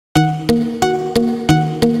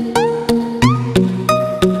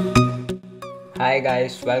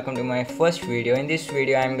guys, welcome to my first video. In this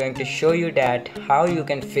video I am going to show you that how you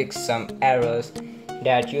can fix some errors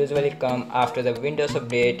that usually come after the Windows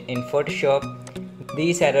update in Photoshop.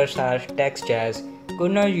 These errors are text as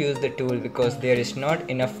could not use the tool because there is not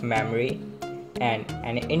enough memory, and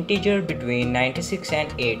an integer between 96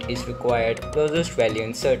 and 8 is required, closest value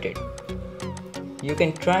inserted. You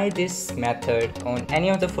can try this method on any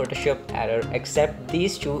of the Photoshop error except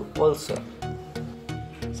these two also.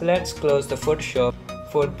 So let's close the Photoshop.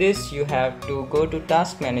 For this you have to go to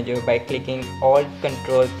Task Manager by clicking Alt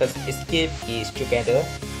Ctrl plus Escape keys together,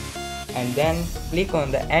 and then click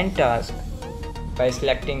on the End Task by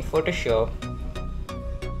selecting Photoshop.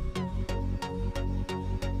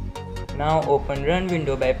 Now open Run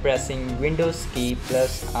window by pressing Windows key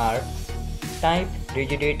plus R. Type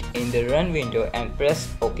digit in the Run window and press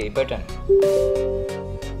OK button.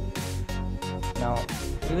 Now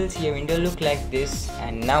you will see a window look like this,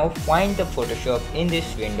 and now find the Photoshop in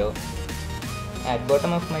this window. At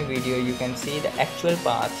bottom of my video you can see the actual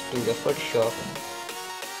path to the Photoshop.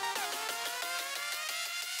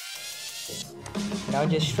 Now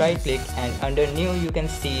just right click and under new you can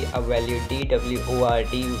see a value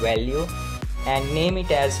DWORD value and name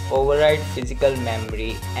it as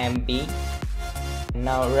OverridePhysicalMemoryMB.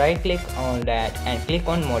 Now right click on that and click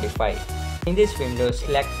on modify. In this window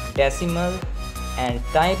select decimal and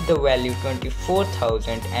type the value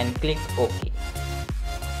 24,000 and click OK.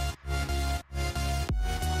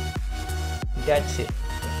 That's it.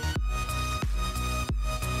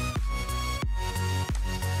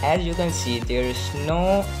 As you can see, there is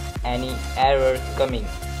no any error coming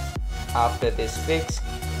after this fix.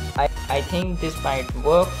 I think this might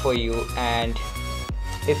work for you, and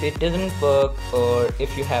if it doesn't work or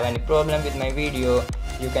if you have any problem with my video,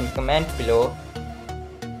 you can comment below.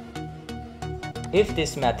 If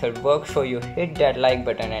this method works for you, hit that like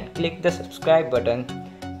button and click the subscribe button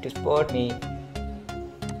to support me.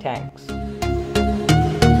 Thanks.